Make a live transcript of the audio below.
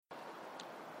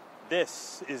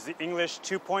This is the English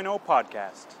 2.0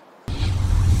 podcast.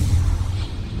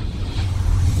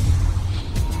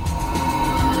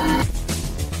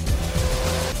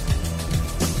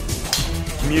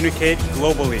 Communicate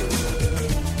globally.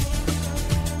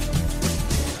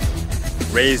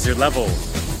 Raise your level.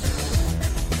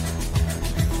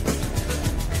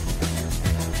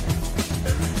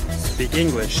 Speak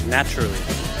English naturally.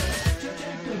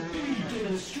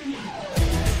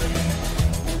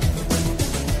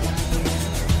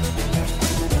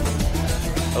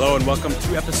 Hello and welcome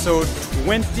to episode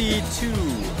 22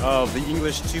 of the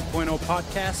English 2.0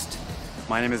 podcast.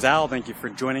 My name is Al. Thank you for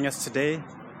joining us today.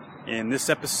 In this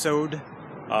episode,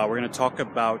 we're going to talk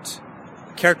about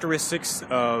characteristics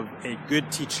of a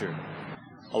good teacher.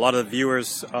 A lot of the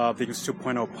viewers of the English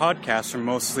 2.0 podcast are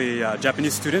mostly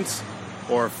Japanese students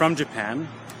or from Japan.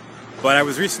 But I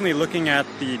was recently looking at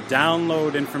the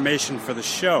download information for the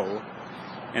show,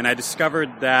 and I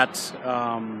discovered that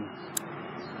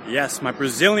yes, my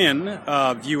Brazilian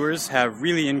viewers have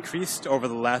really increased over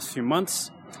the last few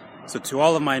months. So to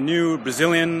all of my new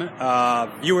Brazilian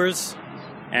viewers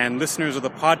and listeners of the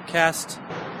podcast,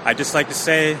 I'd just like to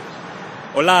say,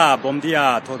 Hola, bom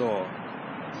dia a todo.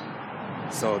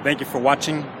 So thank you for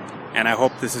watching, and I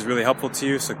hope this is really helpful to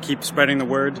you, so keep spreading the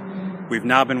word. We've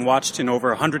now been watched in over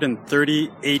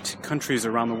 138 countries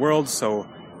around the world, so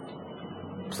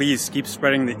please keep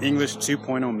spreading the English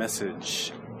 2.0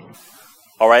 message.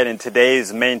 Alright, in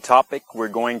today's main topic, we're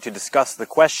going to discuss the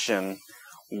question,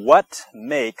 what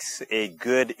makes a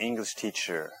good English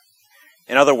teacher?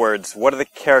 In other words, what are the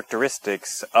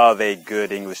characteristics of a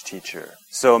good English teacher?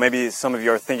 So maybe some of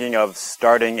you are thinking of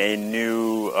starting a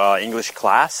new English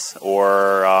class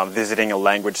or visiting a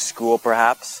language school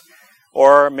perhaps.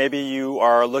 Or maybe you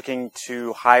are looking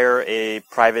to hire a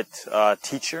private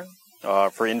teacher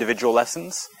for individual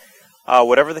lessons.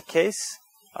 Whatever the case,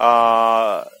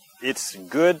 it's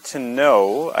good to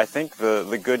know, I think,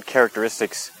 the good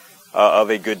characteristics of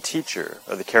a good teacher,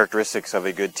 or the characteristics of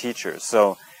a good teacher.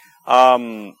 So,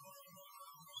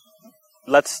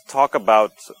 let's talk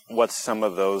about what some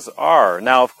of those are.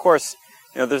 Now, of course,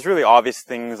 there's really obvious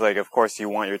things like, of course, you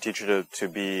want your teacher to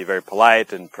be very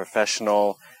polite and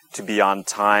professional, to be on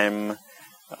time,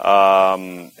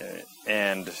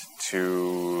 and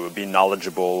to be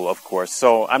knowledgeable, of course.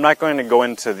 So I'm not going to go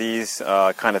into these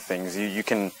kind of things. You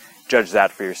can judge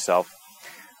that for yourself.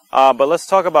 But let's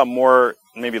talk about more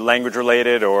maybe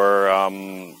language-related or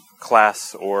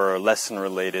class or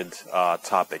lesson-related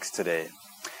topics today.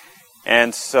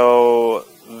 And so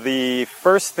the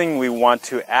first thing we want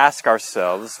to ask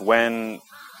ourselves when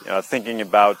thinking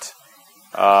about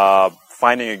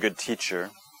finding a good teacher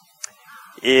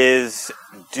is,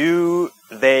 do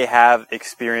they have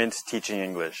experience teaching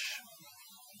English?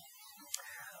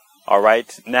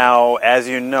 Alright, now as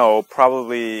you know,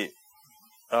 probably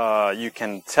you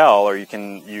can tell or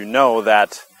you know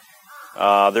that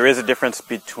there is a difference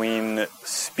between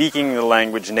speaking the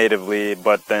language natively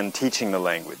but then teaching the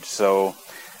language. So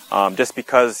just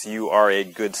because you are a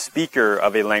good speaker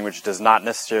of a language does not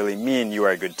necessarily mean you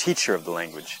are a good teacher of the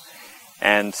language.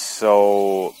 And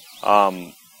so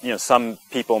some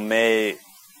people may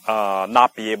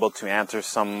not be able to answer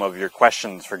some of your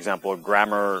questions, for example,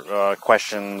 grammar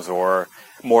questions or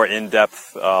more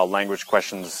in-depth language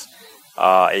questions.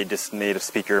 A native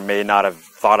speaker may not have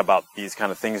thought about these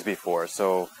kind of things before.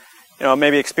 So,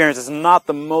 maybe experience is not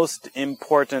the most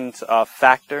important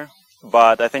factor,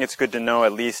 but I think it's good to know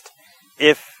at least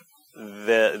if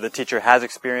the teacher has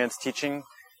experience teaching,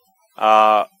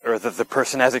 or the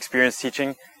person has experience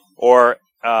teaching, or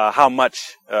how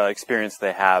much experience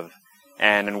they have,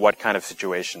 and in what kind of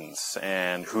situations,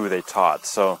 and who they taught.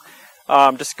 So,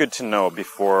 just good to know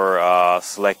before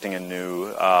selecting a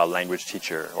new language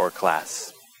teacher or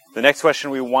class. The next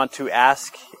question we want to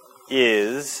ask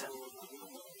is,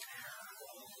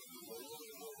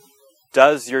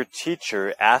 does your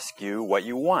teacher ask you what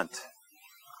you want?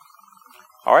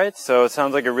 Alright, so it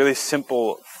sounds like a really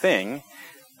simple thing,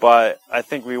 but I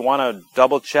think we want to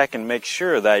double check and make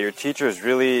sure that your teacher is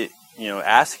really,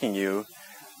 asking you,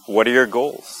 what are your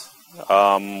goals?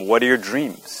 What are your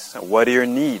dreams? What are your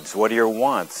needs? What are your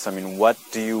wants? What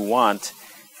do you want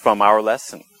from our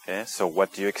lesson? Okay, so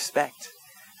what do you expect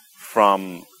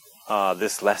from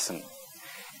this lesson?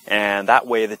 And that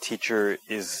way the teacher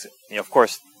is, of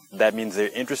course, that means they're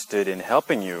interested in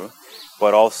helping you,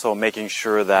 but also making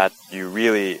sure that you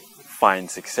really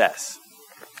find success.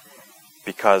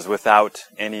 Because without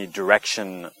any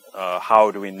direction,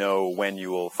 how do we know when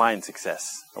you will find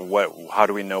success? How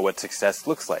do we know what success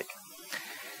looks like?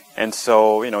 And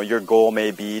so, your goal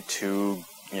may be to,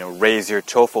 raise your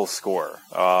TOEFL score,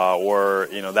 or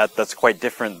that's quite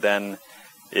different than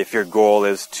if your goal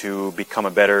is to become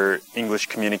a better English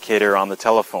communicator on the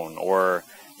telephone or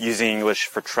using English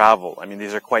for travel. I mean,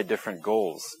 these are quite different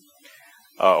goals,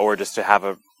 or just to have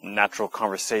a natural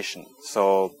conversation.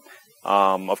 So,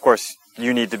 of course,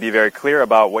 you need to be very clear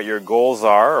about what your goals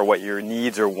are or what your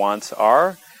needs or wants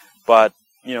are. But,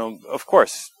 of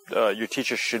course, your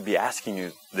teacher should be asking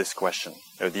you this question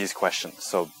or these questions.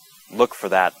 So look for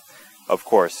that, of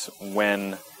course,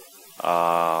 when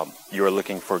you're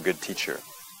looking for a good teacher.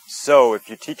 So if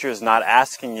your teacher is not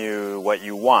asking you what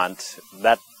you want,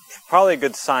 that's probably a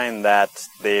good sign that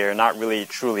they're not really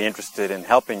truly interested in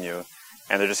helping you,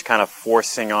 and they're just kind of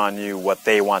forcing on you what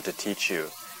they want to teach you.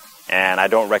 And I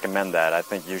don't recommend that. I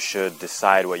think you should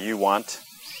decide what you want,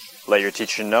 let your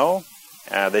teacher know,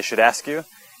 they should ask you,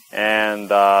 and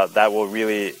that will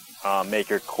really make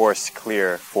your course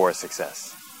clear for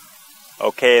success.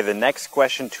 Okay, the next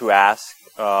question to ask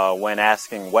when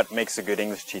asking what makes a good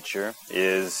English teacher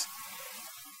is,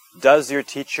 does your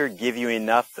teacher give you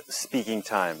enough speaking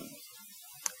time?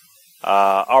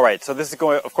 All right, so this is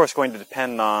of course going to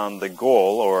depend on the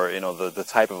goal or the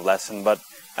type of lesson, but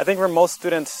I think for most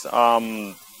students,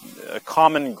 a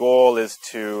common goal is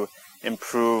to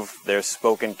improve their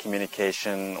spoken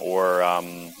communication or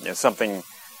something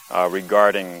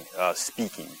regarding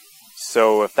speaking.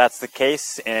 So if that's the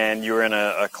case and you're in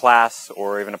a class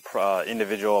or even an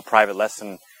individual private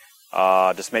lesson,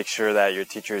 just make sure that your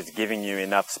teacher is giving you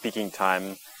enough speaking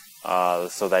time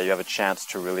so that you have a chance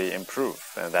to really improve.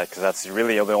 Because that's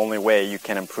really the only way you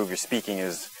can improve your speaking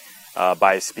is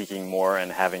by speaking more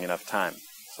and having enough time.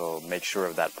 So make sure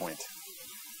of that point.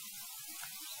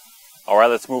 All right,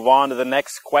 let's move on to the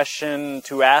next question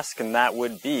to ask, and that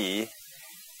would be,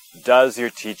 does your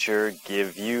teacher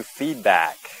give you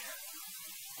feedback?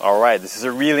 All right, this is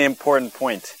a really important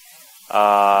point.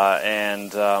 Of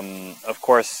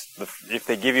course, if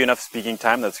they give you enough speaking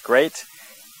time, that's great.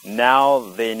 Now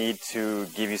they need to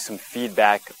give you some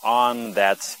feedback on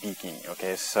that speaking.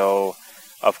 Okay, so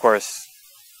of course,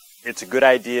 it's a good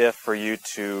idea for you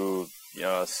to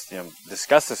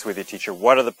discuss this with your teacher.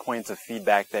 What are the points of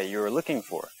feedback that you're looking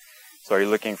for? So, are you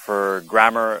looking for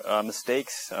grammar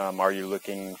mistakes? Are you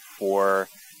looking for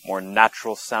more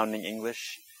natural sounding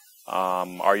English?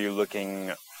 Are you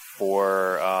looking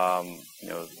for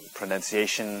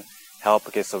pronunciation help?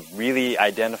 Okay, so really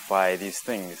identify these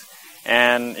things.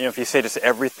 And if you say just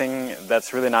everything,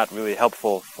 that's really not really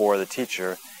helpful for the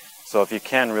teacher. So if you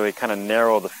can really kind of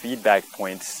narrow the feedback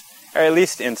points, or at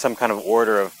least in some kind of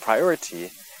order of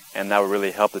priority, and that would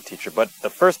really help the teacher. But the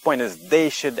first point is they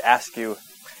should ask you,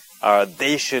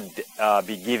 they should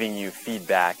be giving you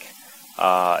feedback,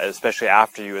 especially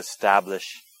after you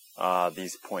establish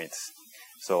these points.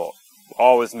 So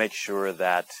always make sure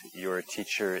that your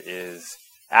teacher is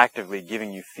actively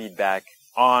giving you feedback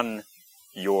on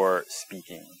your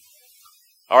speaking.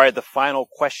 All right, the final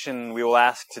question we will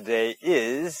ask today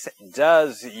is,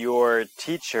 does your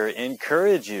teacher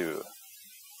encourage you?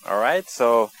 All right,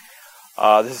 so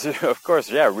this is, of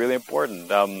course, really important.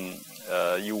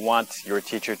 You want your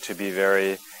teacher to be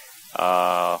very,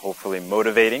 hopefully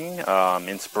motivating,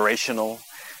 inspirational,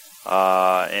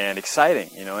 and exciting,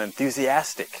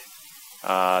 enthusiastic,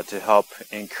 to help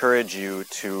encourage you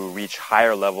to reach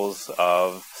higher levels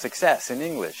of success in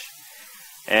English.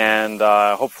 And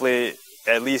hopefully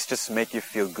at least just make you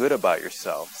feel good about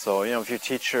yourself. So, if your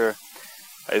teacher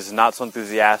is not so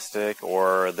enthusiastic,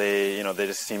 or they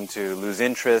just seem to lose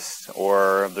interest,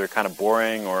 or they're kind of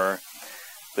boring, or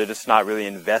they're just not really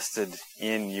invested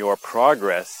in your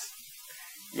progress,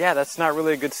 that's not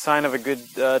really a good sign of a good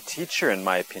teacher, in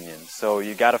my opinion. So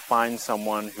you got to find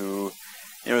someone who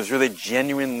is really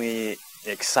genuinely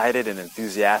excited and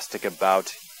enthusiastic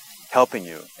about helping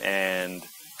you and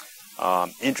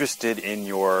interested in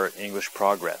your English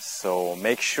progress. So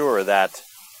make sure that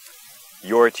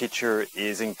your teacher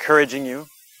is encouraging you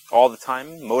all the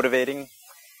time, motivating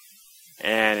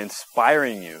and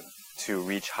inspiring you to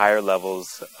reach higher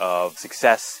levels of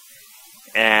success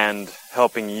and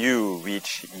helping you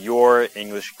reach your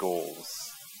English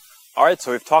goals. All right,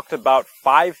 so we've talked about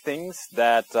 5 things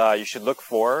that you should look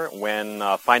for when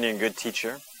finding a good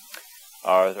teacher,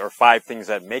 or 5 things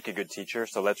that make a good teacher.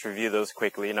 So let's review those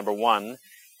quickly. Number 1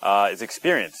 is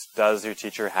experience. Does your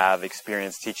teacher have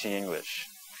experience teaching English?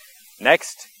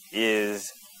 Next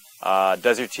is,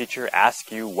 does your teacher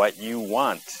ask you what you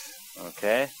want?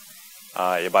 Okay,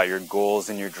 about your goals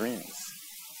and your dreams.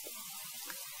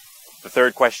 The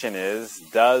third question is,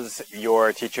 does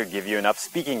your teacher give you enough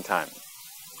speaking time?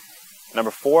 Number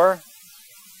 4,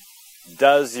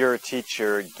 does your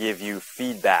teacher give you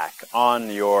feedback on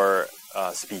your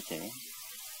speaking?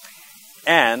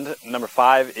 And number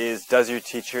 5 is, does your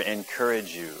teacher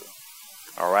encourage you?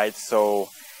 All right, so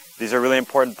these are really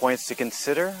important points to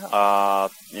consider.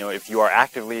 If you are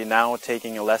actively now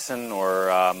taking a lesson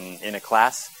or in a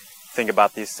class, think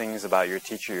about these things about your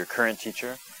teacher, your current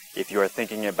teacher. If you are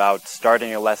thinking about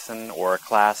starting a lesson or a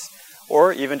class,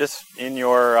 or even just in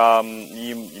your,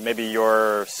 maybe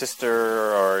your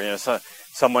sister or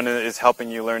someone is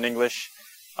helping you learn English,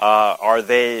 do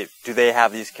they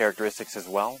have these characteristics as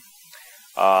well?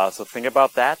 So think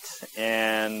about that,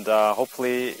 and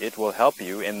hopefully it will help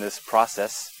you in this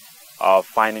process of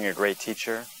finding a great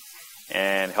teacher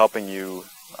and helping you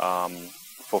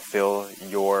fulfill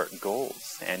your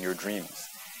goals and your dreams.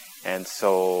 And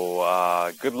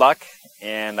so good luck,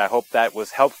 and I hope that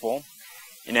was helpful.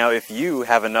 If you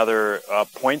have another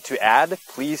point to add,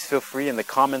 please feel free in the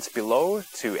comments below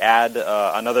to add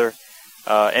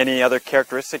any other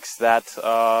characteristics that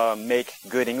make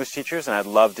good English teachers, and I'd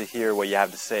love to hear what you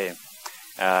have to say.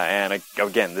 And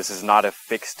again, this is not a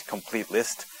fixed, complete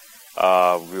list.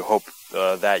 We hope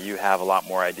that you have a lot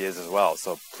more ideas as well,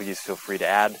 so please feel free to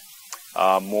add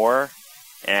more,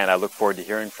 and I look forward to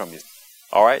hearing from you.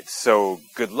 All right, so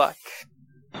good luck.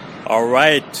 All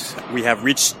right, we have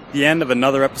reached the end of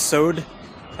another episode.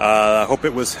 I hope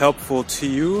it was helpful to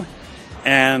you.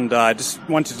 And I just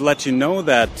wanted to let you know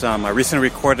that I recently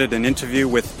recorded an interview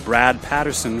with Brad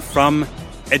Patterson from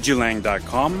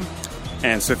edulang.com.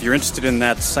 And so if you're interested in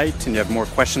that site and you have more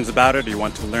questions about it or you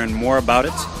want to learn more about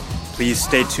it, please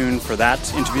stay tuned for that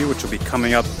interview, which will be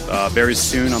coming up very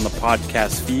soon on the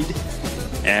podcast feed.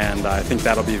 And I think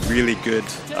that'll be really good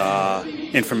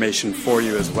information for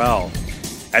you as well.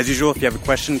 As usual, if you have a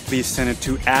question, please send it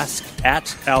to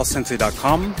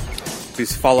ask@alsensei.com.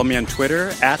 Please follow me on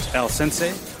Twitter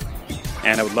 @alsensei,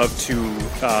 and I would love to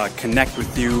connect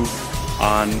with you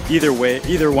on either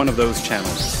one of those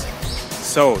channels.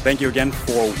 So thank you again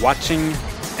for watching,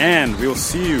 and we will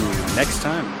see you next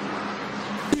time.